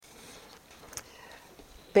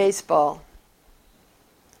Baseball.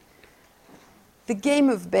 The game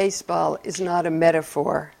of baseball is not a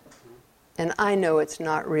metaphor, and I know it's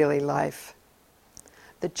not really life.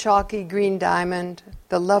 The chalky green diamond,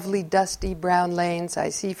 the lovely dusty brown lanes I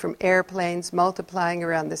see from airplanes multiplying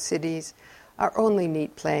around the cities are only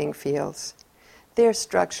neat playing fields. Their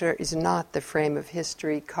structure is not the frame of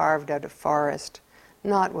history carved out of forest,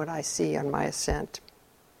 not what I see on my ascent.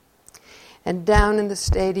 And down in the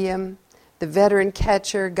stadium, the veteran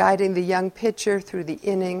catcher guiding the young pitcher through the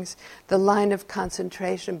innings, the line of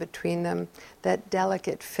concentration between them, that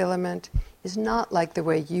delicate filament, is not like the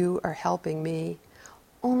way you are helping me.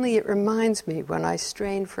 Only it reminds me, when I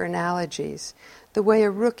strain for analogies, the way a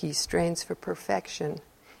rookie strains for perfection,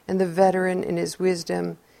 and the veteran in his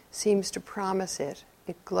wisdom seems to promise it.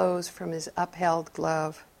 It glows from his upheld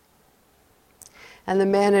glove. And the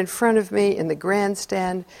man in front of me in the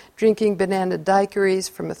grandstand, drinking banana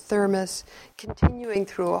daiquiris from a thermos, continuing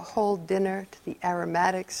through a whole dinner to the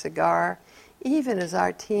aromatic cigar, even as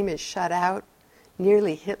our team is shut out,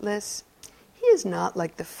 nearly hitless. He is not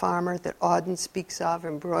like the farmer that Auden speaks of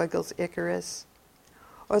in Bruegel's Icarus,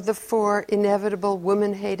 or the four inevitable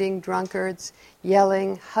woman-hating drunkards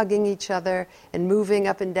yelling, hugging each other, and moving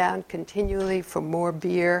up and down continually for more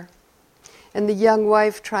beer, and the young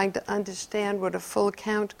wife trying to understand what a full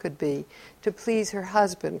count could be to please her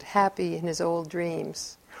husband, happy in his old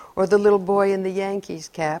dreams, or the little boy in the Yankees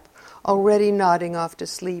cap, already nodding off to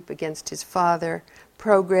sleep against his father,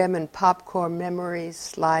 program and popcorn memories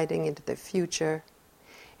sliding into the future,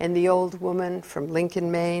 and the old woman from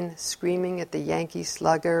Lincoln, Maine, screaming at the Yankee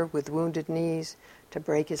slugger with wounded knees to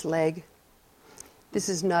break his leg. This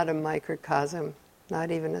is not a microcosm,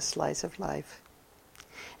 not even a slice of life.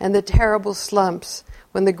 And the terrible slumps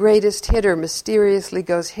when the greatest hitter mysteriously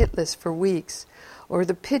goes hitless for weeks, or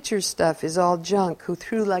the pitcher's stuff is all junk who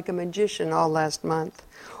threw like a magician all last month,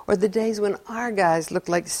 or the days when our guys look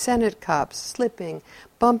like Senate cops, slipping,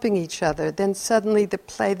 bumping each other, then suddenly the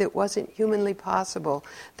play that wasn't humanly possible,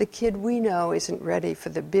 the kid we know isn't ready for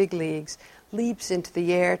the big leagues, leaps into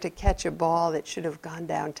the air to catch a ball that should have gone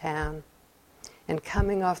downtown, and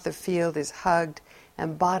coming off the field is hugged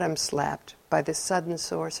and bottom slapped by the sudden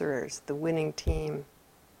sorcerers, the winning team.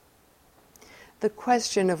 The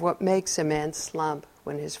question of what makes a man slump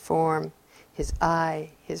when his form, his eye,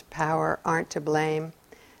 his power aren't to blame,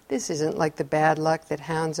 this isn't like the bad luck that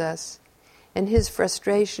hounds us, and his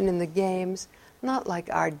frustration in the games, not like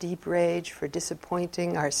our deep rage for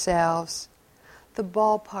disappointing ourselves. The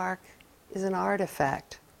ballpark is an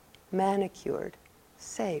artifact, manicured,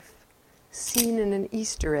 safe, seen in an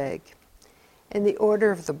Easter egg. In the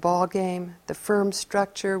order of the ball game, the firm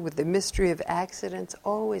structure with the mystery of accidents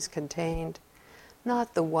always contained,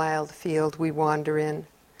 not the wild field we wander in,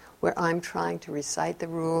 where I'm trying to recite the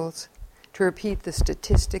rules, to repeat the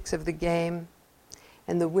statistics of the game,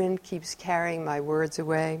 and the wind keeps carrying my words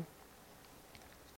away.